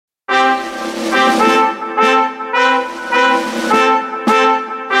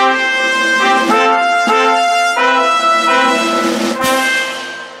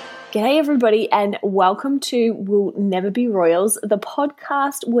everybody, and welcome to We'll Never Be Royals, the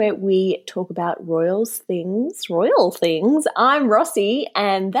podcast where we talk about royal things. I'm Rossy,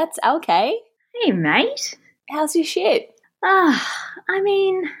 and that's LK. Hey, mate. How's your shit? The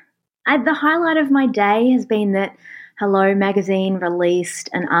highlight of my day has been that Hello magazine released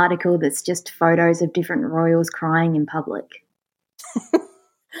an article that's just photos of different royals crying in public.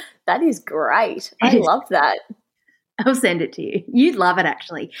 That is great. I love that. I'll send it to you. You'd love it,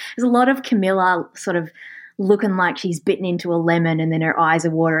 actually. There's a lot of Camilla sort of looking like she's bitten into a lemon and then her eyes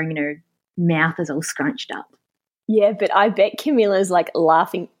are watering and her mouth is all scrunched up. Yeah, but I bet Camilla's like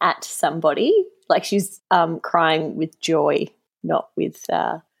laughing at somebody, like she's crying with joy, not with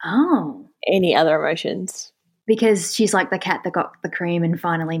any other emotions. Because she's like the cat that got the cream and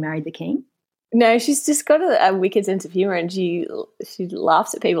finally married the king? No, she's just got a wicked sense of humour and she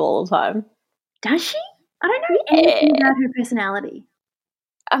laughs at people all the time. Does she? I don't know anything about her personality.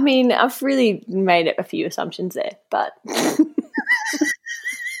 I mean, I've really made a few assumptions there, but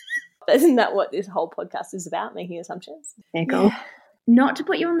isn't that what this whole podcast is about, making assumptions? Yeah, cool. Yeah. Not to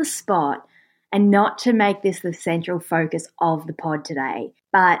put you on the spot and not to make this the central focus of the pod today,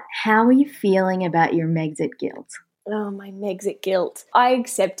 but how are you feeling about your Megxit guilt? Oh, my Megxit guilt. I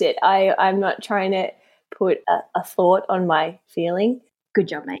accept it. I'm not trying to put a thought on my feeling. Good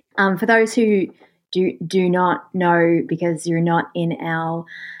job, mate. For those who do not know, because you're not in our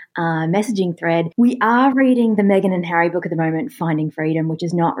messaging thread, we are reading the Meghan and Harry book at the moment, Finding Freedom, which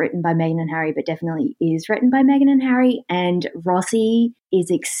is not written by Meghan and Harry, but definitely is written by Meghan and Harry. And Rossy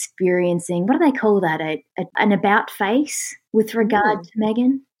is experiencing, what do they call that, an about face with regard to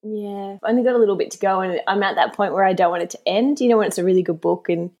Meghan? Yeah, I've only got a little bit to go and I'm at that point where I don't want it to end. You know, when it's a really good book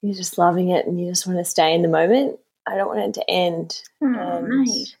and you're just loving it and you just want to stay in the moment. I don't want it to end.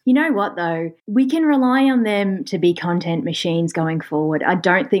 Mate. You know what, though? We can rely on them to be content machines going forward. I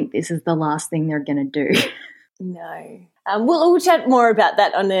don't think this is the last thing they're going to do. No. We'll chat more about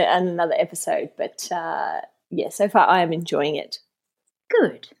that on another episode. But, so far I am enjoying it.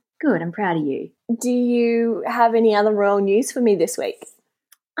 Good. I'm proud of you. Do you have any other royal news for me this week?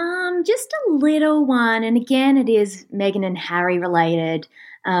 Just a little one. And again, it is Meghan and Harry related.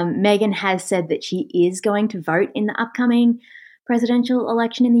 Meghan has said that she is going to vote in the upcoming presidential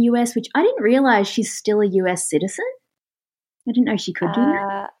election in the US, which I didn't realize she's still a US citizen. I didn't know she could do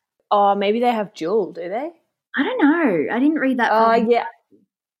that. Oh, maybe they have dual, do they? I don't know. I didn't read that. Oh, yeah.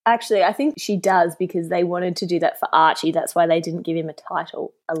 Actually, I think she does because they wanted to do that for Archie. That's why they didn't give him a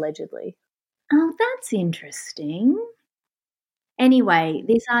title, allegedly. Oh, that's interesting. Anyway,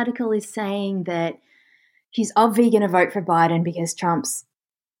 this article is saying that she's obviously going to vote for Biden because Trump's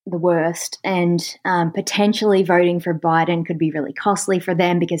the worst, and potentially voting for Biden could be really costly for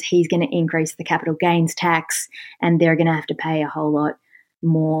them because he's going to increase the capital gains tax and they're going to have to pay a whole lot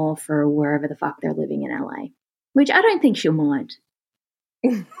more for wherever the fuck they're living in LA, which I don't think she'll mind.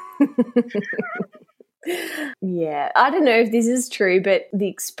 Yeah, I don't know if this is true, but the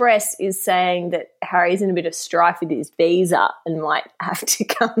Express is saying that Harry's in a bit of strife with his visa and might have to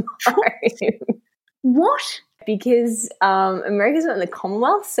come home. What? Because America's not in the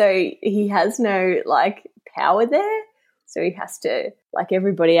Commonwealth, so he has no, power there. So he has to, like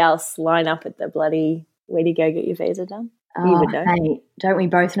everybody else, line up at the bloody where do you go get your visa done? You would know. Hey, don't we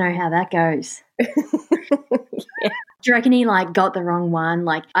both know how that goes? Yeah. Do you reckon he, got the wrong one?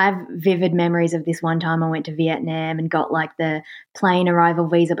 I have vivid memories of this one time I went to Vietnam and got, the plane arrival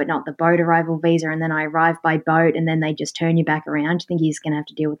visa but not the boat arrival visa, and then I arrived by boat and then they just turn you back around. Do you think he's going to have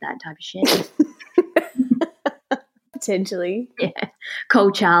to deal with that type of shit? Potentially. Yeah.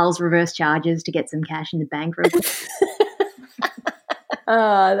 Call Charles, reverse charges to get some cash in the bank real quick.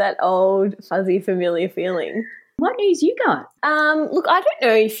 Oh, that old, fuzzy, familiar feeling. What news you got? Look, I don't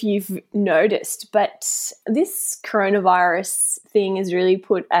know if you've noticed, but this coronavirus thing has really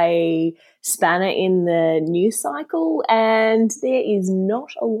put a spanner in the news cycle, and there is not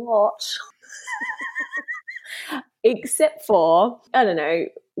a lot. Except for, I don't know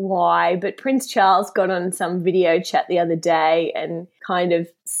why, but Prince Charles got on some video chat the other day and kind of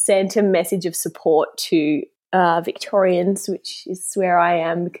sent a message of support to Victorians, which is where I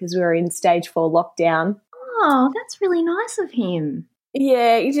am because we're in stage 4 lockdown. Oh, that's really nice of him.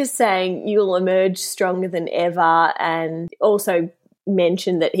 Yeah, he's just saying you'll emerge stronger than ever, and also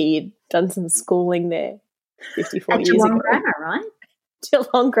mentioned that he had done some schooling there 54 years ago. Geelong Grammar, right?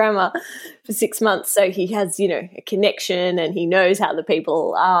 Geelong Grammar for 6 months. So he has, a connection and he knows how the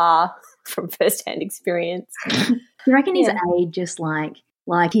people are from first-hand experience. You reckon his aide just like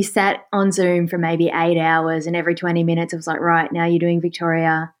he sat on Zoom for maybe 8 hours and every 20 minutes it was like, right, now you're doing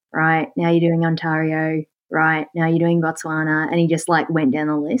Victoria, right, now you're doing Ontario, right, now you're doing Botswana, and he just went down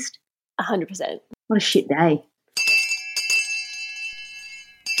the list? 100%. What a shit day.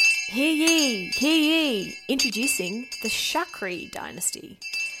 Hear ye, hear ye, introducing the Shakri dynasty.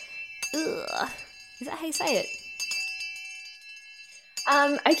 Ugh. Is that how you say it?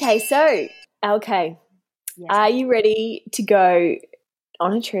 Okay. Yes. Are you ready to go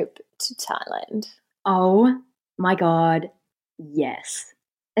on a trip to Thailand? Oh my God, yes.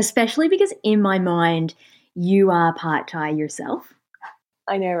 Especially because in my mind, you are part Thai yourself.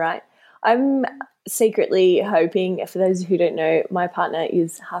 I know, right? I'm secretly hoping, for those who don't know, my partner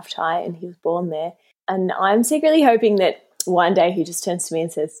is half Thai and he was born there. And I'm secretly hoping that one day he just turns to me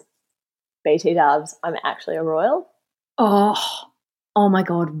and says, BT dubs, I'm actually a royal. Oh my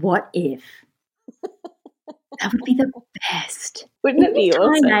God, what if? That would be the best. Wouldn't it be Is his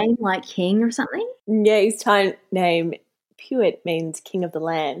awesome? Thai name like King or something? Yeah, his Thai name, Puit, means king of the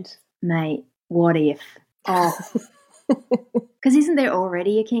land. Mate, what if? Oh. Because isn't there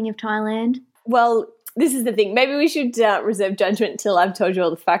already a king of Thailand? Well, this is the thing. Maybe we should reserve judgment until I've told you all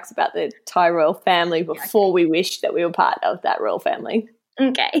the facts about the Thai royal family before we wish that we were part of that royal family.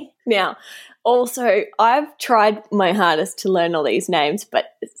 Okay. Now, also, I've tried my hardest to learn all these names,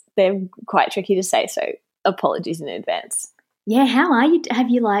 but they're quite tricky to say, so apologies in advance. Yeah, how are you? Have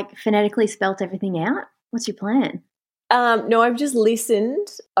you phonetically spelt everything out? What's your plan? No, I've just listened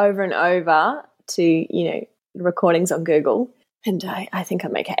over and over to, recordings on Google, and I think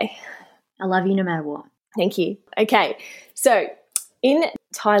I'm okay. I love you no matter what. Thank you. Okay, so in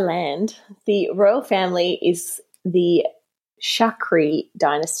Thailand, the royal family is the Shakri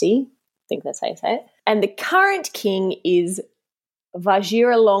dynasty. I think that's how you say it. And the current king is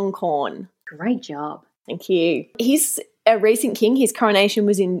Vajiralongkorn. Great job. Thank you. He's a recent king. His coronation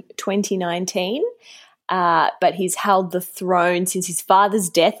was in 2019, but he's held the throne since his father's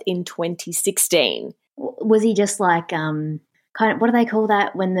death in 2016. Was he just kind of, what do they call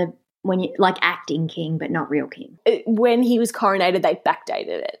that when you acting king but not real king? When he was coronated, they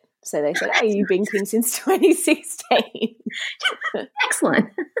backdated it. So they said, oh, you've been king since 2016. Excellent.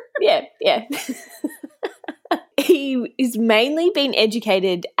 Yeah. He is mainly been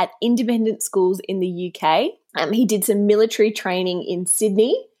educated at independent schools in the UK. He did some military training in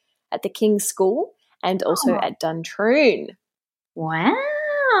Sydney at the King's School and also at Duntroon.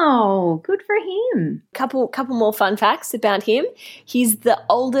 Wow, good for him. Couple more fun facts about him. He's the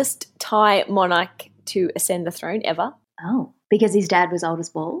oldest Thai monarch to ascend the throne ever. Oh, because his dad was old as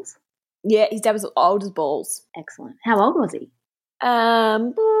balls? Yeah, his dad was old as balls. Excellent. How old was he?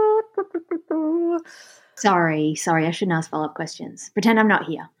 Sorry, I shouldn't ask follow-up questions. Pretend I'm not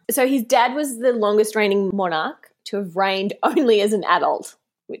here. So his dad was the longest reigning monarch to have reigned only as an adult,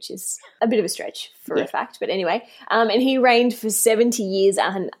 which is a bit of a stretch for a fact. But anyway, and he reigned for 70 years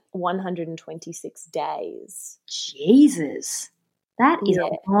and 126 days. Jesus. That is a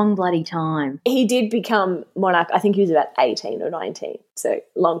long bloody time. He did become monarch, I think he was about 18 or 19, so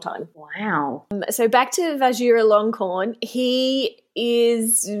long time. Wow. So back to Vajiralongkorn. He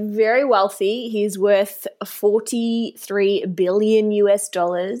is very wealthy. He's worth $43 billion US.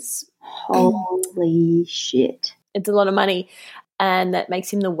 Holy shit. It's a lot of money, and that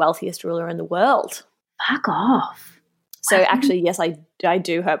makes him the wealthiest ruler in the world. Fuck off. So actually, yes, I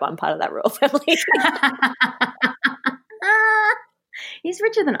do hope I'm part of that royal family. He's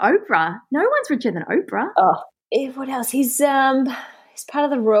richer than Oprah. No one's richer than Oprah. Oh, what else? He's part of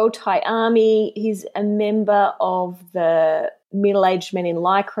the Royal Thai Army. He's a member of the Middle-Aged Men in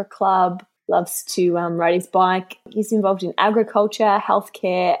Lycra Club. Loves to ride his bike. He's involved in agriculture,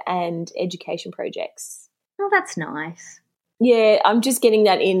 healthcare, and education projects. Oh, that's nice. Yeah, I'm just getting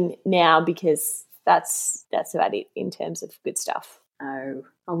that in now because that's about it in terms of good stuff. Oh,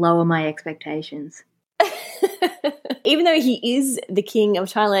 I'll lower my expectations. Even though he is the king of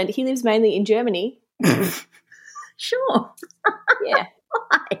Thailand, he lives mainly in Germany. Sure. Yeah.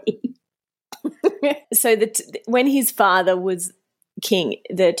 Why? So when his father was king,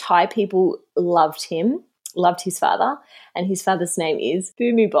 the Thai people loved him, loved his father, and his father's name is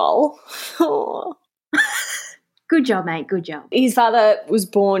Bhumibol. Good job, mate. Good job. His father was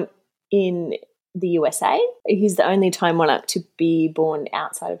born in the USA. He's the only Thai monarch to be born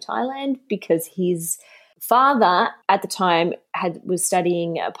outside of Thailand because his father at the time was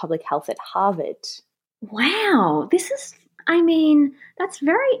studying public health at Harvard. Wow. That's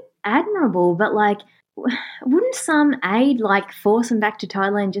very admirable, but wouldn't some aid force him back to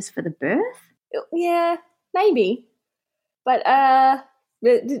Thailand just for the birth? Yeah, maybe. But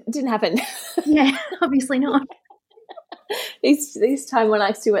it didn't happen. Yeah, obviously not. These Thai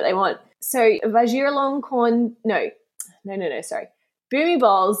monarchs do what they want. So Vajiralongkorn, sorry.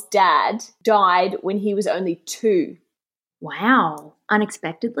 Bhumibol's dad died when he was only 2. Wow.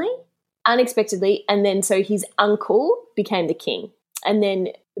 Unexpectedly? unexpectedly, and then so his uncle became the king. And then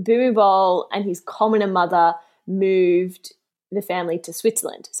Bhumibol and his commoner mother moved the family to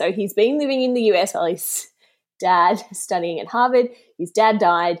Switzerland. So he's been living in the US while his dad studying at Harvard. His dad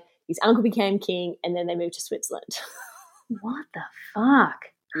died, his uncle became king, and then they moved to Switzerland. What the fuck?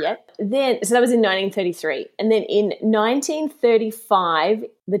 Yep. So that was in 1933. And then in 1935,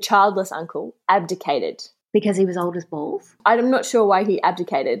 the childless uncle abdicated. Because he was old as balls? I'm not sure why he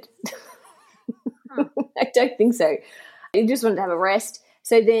abdicated. I don't think so. He just wanted to have a rest.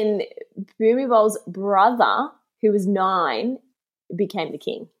 So then Bhumibol's brother, who was 9, became the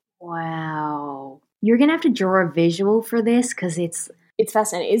king. Wow. You're going to have to draw a visual for this because it's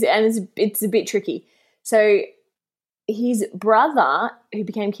fascinating, and it's a bit tricky. So his brother, who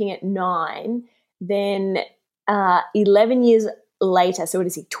became king at 9, then 11 years later, so what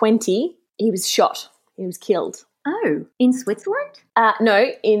is he, 20, he was shot. He was killed. Oh, in Switzerland?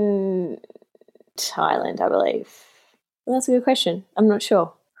 No, in Thailand, I believe. Well, that's a good question. I'm not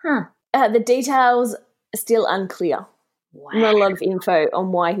sure. Huh. The details are still unclear. Wow. Not a lot of info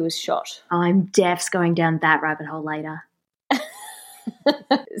on why he was shot. I'm deaf's going down that rabbit hole later.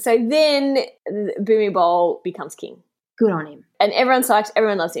 So then Bhumibol becomes king. Good on him. And everyone's psyched,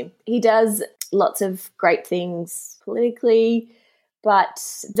 everyone loves him. He does lots of great things politically, but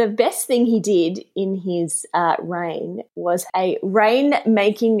the best thing he did in his reign was a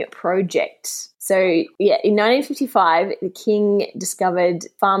rain-making project. So, yeah, in 1955, the king discovered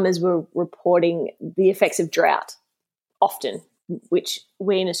farmers were reporting the effects of drought often, which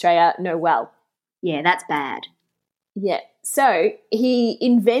we in Australia know well. Yeah, that's bad. Yeah. So he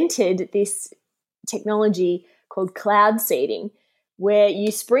invented this technology called cloud seeding, where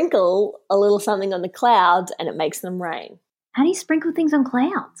you sprinkle a little something on the clouds and it makes them rain. How do you sprinkle things on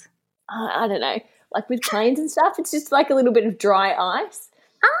clouds? I don't know. Like with planes and stuff, it's just like a little bit of dry ice.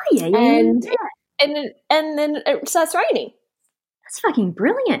 Oh, yeah. And then it starts raining. That's fucking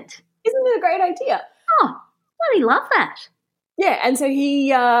brilliant. Isn't it a great idea? Oh, bloody love that. Yeah, and so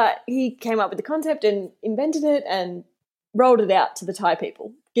he came up with the concept and invented it and rolled it out to the Thai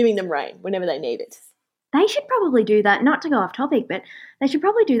people, giving them rain whenever they need it. They should probably do that, not to go off topic, but they should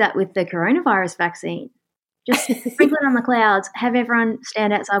probably do that with the coronavirus vaccine. Just sprinkle it on the clouds, have everyone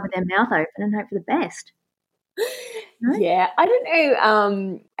stand outside with their mouth open and hope for the best. No? Yeah, I don't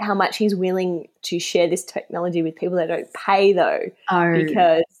know how much he's willing to share this technology with people that don't pay, though,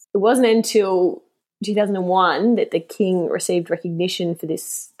 because it wasn't until 2001 that the king received recognition for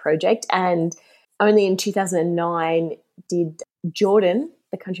this project, and only in 2009 did Jordan,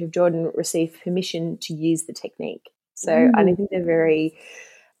 the country of Jordan, receive permission to use the technique. So I don't think they're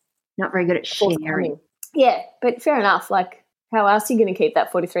not very good at sharing. Yeah, but fair enough. Like, how else are you going to keep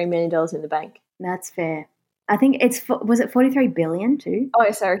that $43 million in the bank? That's fair. I think was it 43 billion too? Oh,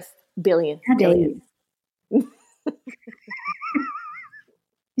 sorry, billion. How dare you?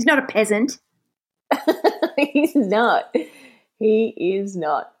 He's not a peasant. He's not. He is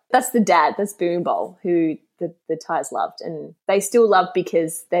not. That's the dad. That's Bhumibol, who the Thais loved, and they still love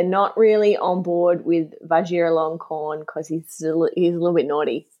because they're not really on board with Vajiralongkorn because he's a little bit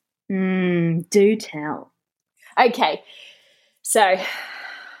naughty. Do tell. Okay, so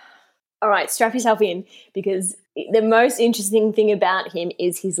all right, strap yourself in because the most interesting thing about him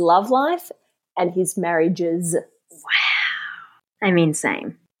is his love life and his marriages. Wow. I mean,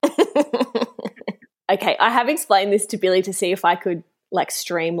 same. Okay, I have explained this to Billy to see if I could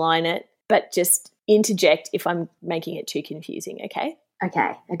streamline it, but just interject if I'm making it too confusing, okay?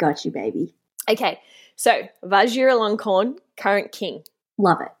 Okay, I got you, baby. Okay, so Vajiralongkorn, current king.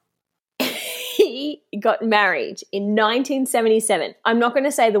 Love it. He got married in 1977. I'm not going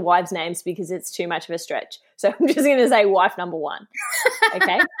to say the wives' names because it's too much of a stretch. So I'm just going to say wife number 1.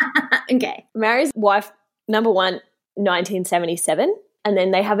 Okay? Okay. Marries wife number 1, 1977. And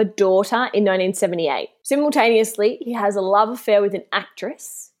then they have a daughter in 1978. Simultaneously, he has a love affair with an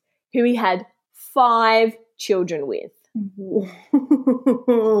actress who he had 5 children with. Whoa.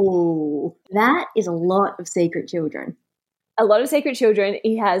 That is a lot of secret children. A lot of secret children.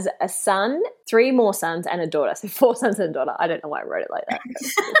 He has a son, 3 more sons, and a daughter. So 4 sons and a daughter. I don't know why I wrote it like that.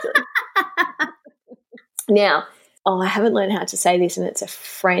 Now, I haven't learned how to say this, and it's a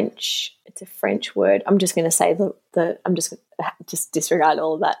French word. I'm just going to say I'm just going to just disregard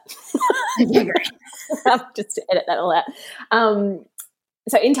all of that. Just to edit that all out.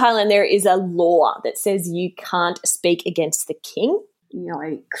 So in Thailand, there is a law that says you can't speak against the king.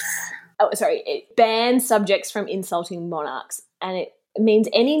 Yikes. Oh, sorry. It bans subjects from insulting monarchs, and it means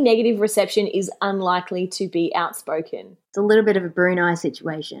any negative reception is unlikely to be outspoken. It's a little bit of a Brunei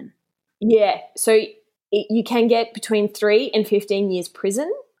situation. Yeah. So you can get between 3 and 15 years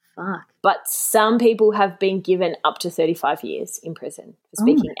prison. Fuck. but some people have been given up to 35 years in prison for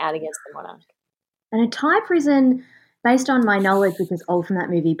speaking out against the monarch. And a Thai prison, based on my knowledge, which is all from that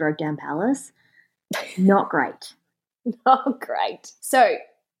movie Broke Down Palace, not great. Not great. So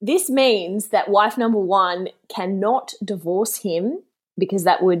this means that wife number one cannot divorce him because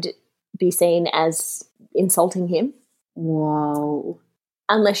that would be seen as insulting him. Whoa.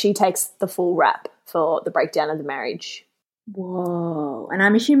 Unless she takes the full rap for the breakdown of the marriage. Whoa. And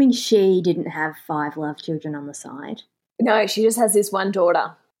I'm assuming she didn't have 5 love children on the side. No, she just has this one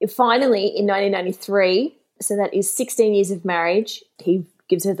daughter. Finally, in 1993, so that is 16 years of marriage, he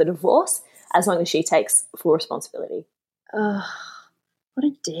gives her the divorce as long as she takes full responsibility. Ugh, what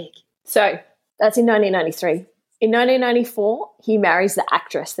a dick. So that's in 1993. In 1994, he marries the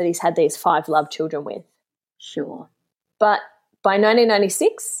actress that he's had these 5 love children with. Sure. But by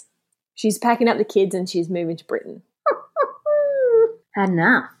 1996, she's packing up the kids and she's moving to Britain. Had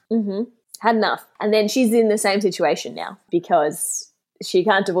enough. Mm-hmm. Had enough. And then she's in the same situation now because she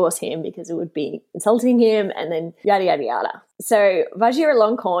can't divorce him because it would be insulting him and then yada, yada, yada. So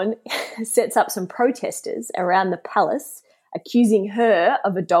Vajiralongkorn sets up some protesters around the palace accusing her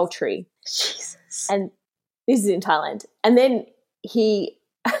of adultery. Jesus. And this is in Thailand. And then he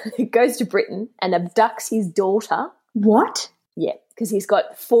goes to Britain and abducts his daughter. What? Yeah, because he's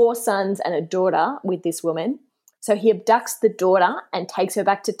got 4 sons and a daughter with this woman. So he abducts the daughter and takes her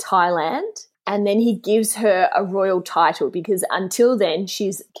back to Thailand, and then he gives her a royal title because until then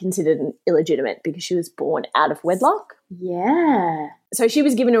she's considered illegitimate because she was born out of wedlock. Yeah. So she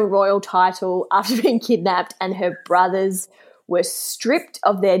was given a royal title after being kidnapped, and her brothers were stripped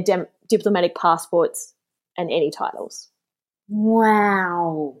of their diplomatic passports and any titles.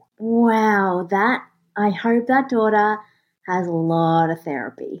 Wow. Wow. I hope that daughter has a lot of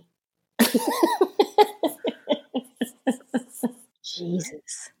therapy.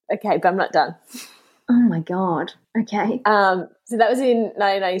 Jesus. Okay, but I'm not done. Oh, my God. Okay. So that was in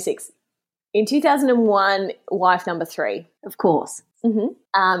 1996. In 2001, wife number 3. Of course.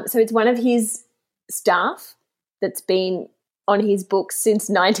 Mm-hmm. So it's one of his staff that's been on his books since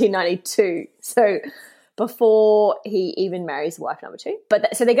 1992. So before he even marries wife number 2.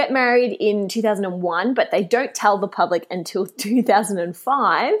 So they get married in 2001, but they don't tell the public until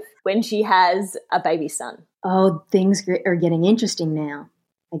 2005 when she has a baby son. Oh, things are getting interesting now.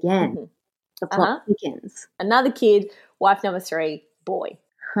 Again, the plot thickens. Another kid, wife number 3, boy.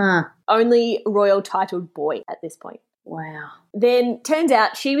 Huh. Only royal titled boy at this point. Wow. Then turns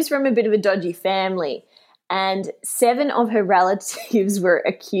out she was from a bit of a dodgy family, and 7 of her relatives were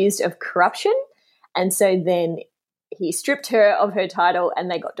accused of corruption, and so then he stripped her of her title and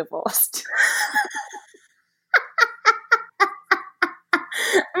they got divorced.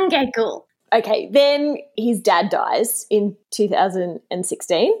 Okay, cool. Okay, then his dad dies in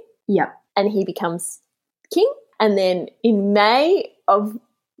 2016. Yep. And he becomes king. And then in May of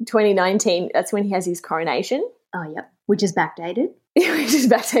 2019, that's when he has his coronation. Oh, yep. Which is backdated. Which is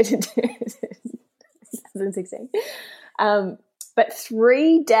backdated to 2016. But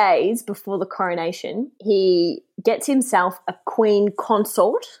 3 days before the coronation, he gets himself a queen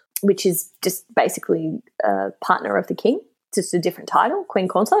consort, which is just basically a partner of the king. Just a different title, queen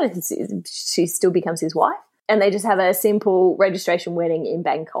consort. She still becomes his wife. And they just have a simple registration wedding in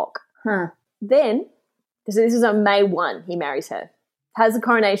Bangkok. Huh. Then, so this is on May 1, he marries her. Has the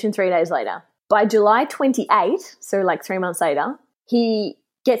coronation 3 days later. By July 28, so like 3 months later, he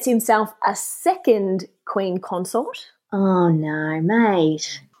gets himself a second queen consort. Oh, no,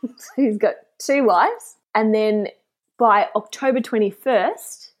 mate. So he's got 2 wives. And then by October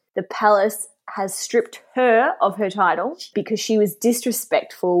 21st, the palace has stripped her of her title because she was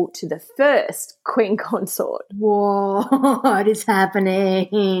disrespectful to the first queen consort. What is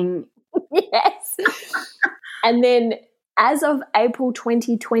happening? Yes. And then as of April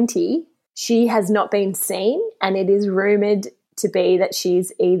 2020, she has not been seen, and it is rumoured to be that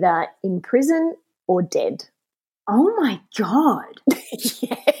she's either in prison or dead. Oh, my God.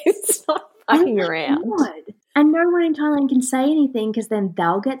 Yeah, it's not fucking around. God. And no one in Thailand can say anything because then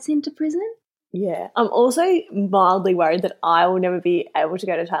they'll get sent to prison? Yeah. I'm also mildly worried that I will never be able to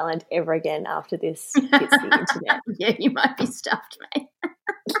go to Thailand ever again after this hits the internet. Yeah, you might be stuffed, mate.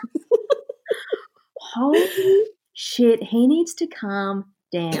 Holy shit, he needs to calm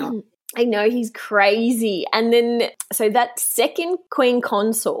down. I know, he's crazy. And then, so that second queen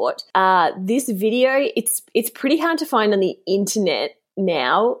consort, this video, it's pretty hard to find on the internet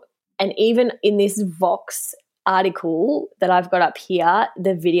now. And even in this Vox article that I've got up here,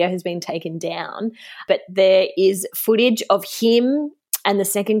 the video has been taken down. But there is footage of him and the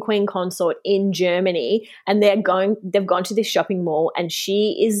second queen consort in Germany, and they've gone to this shopping mall, and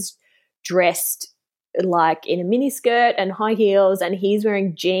she is dressed like in a miniskirt and high heels, and he's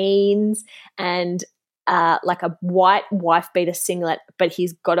wearing jeans and like a white wife beater singlet, but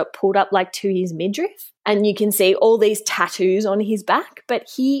he's got it pulled up like to his midriff. And you can see all these tattoos on his back, but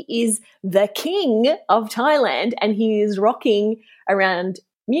he is the king of Thailand and he is rocking around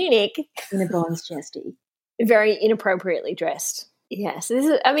Munich in a bronze chesty. Very inappropriately dressed. Yeah, so this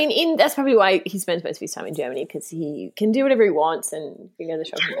is, I mean, that's probably why he spends most of his time in Germany, because he can do whatever he wants and can go to the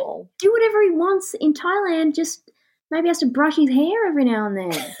shopping mall. Do whatever he wants in Thailand, just maybe has to brush his hair every now and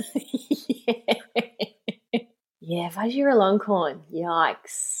then. Yeah, Vajiralongkorn.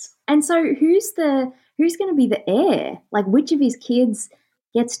 Yikes. And so who's going to be the heir? Like, which of his kids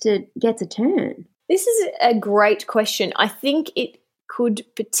gets a turn? This is a great question. I think it could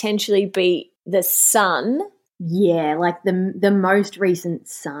potentially be the son. Yeah, like the most recent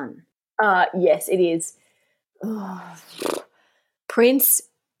son. Yes, it is. Prince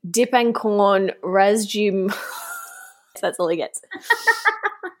Dipangkorn Razjum. That's all he gets.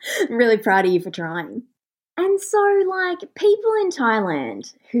 I'm really proud of you for trying. And so, like, people in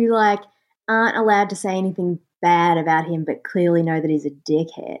Thailand who, like, aren't allowed to say anything bad about him but clearly know that he's a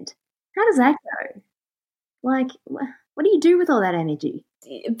dickhead. How does that go? Like, what do you do with all that energy?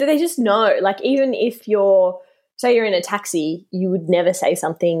 They just know. Like, even if say you're in a taxi, you would never say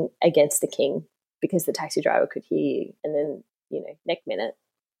something against the king because the taxi driver could hear you, and then, next minute.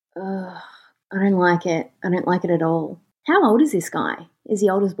 I don't like it. I don't like it at all. How old is this guy? Is he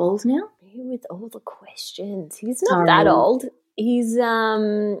old as balls now? With all the questions. He's not that old. He's,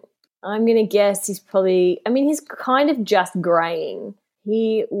 I'm going to guess he's probably, he's kind of just greying.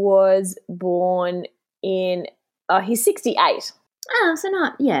 He was born in, he's 68. Oh, so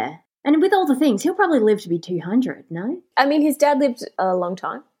not, yeah. And with all the things, he'll probably live to be 200, no? His dad lived a long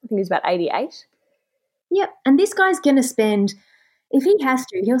time. I think he was about 88. Yep, and this guy's going to spend, if he has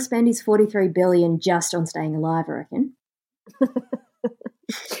to, he'll spend his $43 billion just on staying alive, I reckon.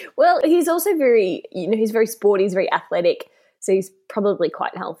 Well, he's also very, he's very sporty, he's very athletic, so he's probably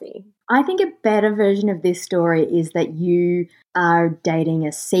quite healthy. I think a better version of this story is that you are dating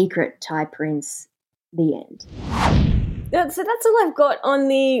a secret Thai prince, the end. So that's all I've got on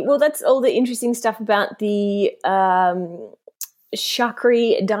that's all the interesting stuff about the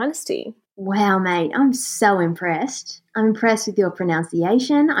Chakri dynasty. Wow, mate, I'm so impressed. I'm impressed with your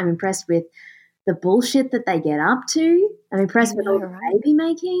pronunciation. I'm impressed with the bullshit that they get up to. I'm impressed with all the baby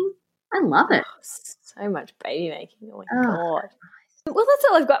making. I love it. Oh, so much baby making. Oh, my God. Well, that's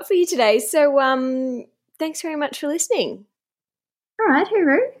all I've got for you today. So thanks very much for listening. All right,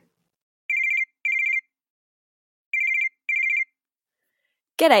 hooroo.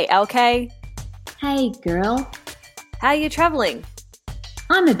 G'day, LK. Hey, girl. How are you travelling?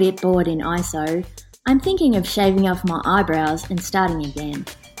 I'm a bit bored in ISO. I'm thinking of shaving off my eyebrows and starting again.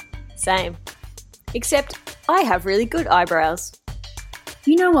 Same. Except I have really good eyebrows.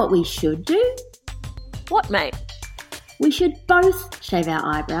 You know what we should do? What, mate? We should both shave our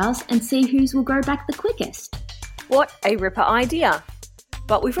eyebrows and see whose will grow back the quickest. What a ripper idea.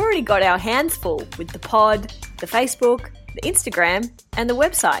 But we've already got our hands full with the pod, the Facebook, the Instagram and the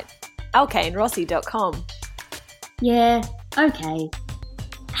website, alkanerossy.com. Yeah, okay.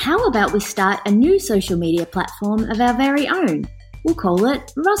 How about we start a new social media platform of our very own? We'll call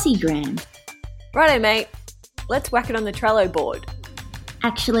it Rossygram. Righto, mate. Let's whack it on the Trello board.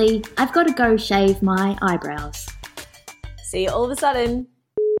 Actually, I've got to go shave my eyebrows. See you all of a sudden.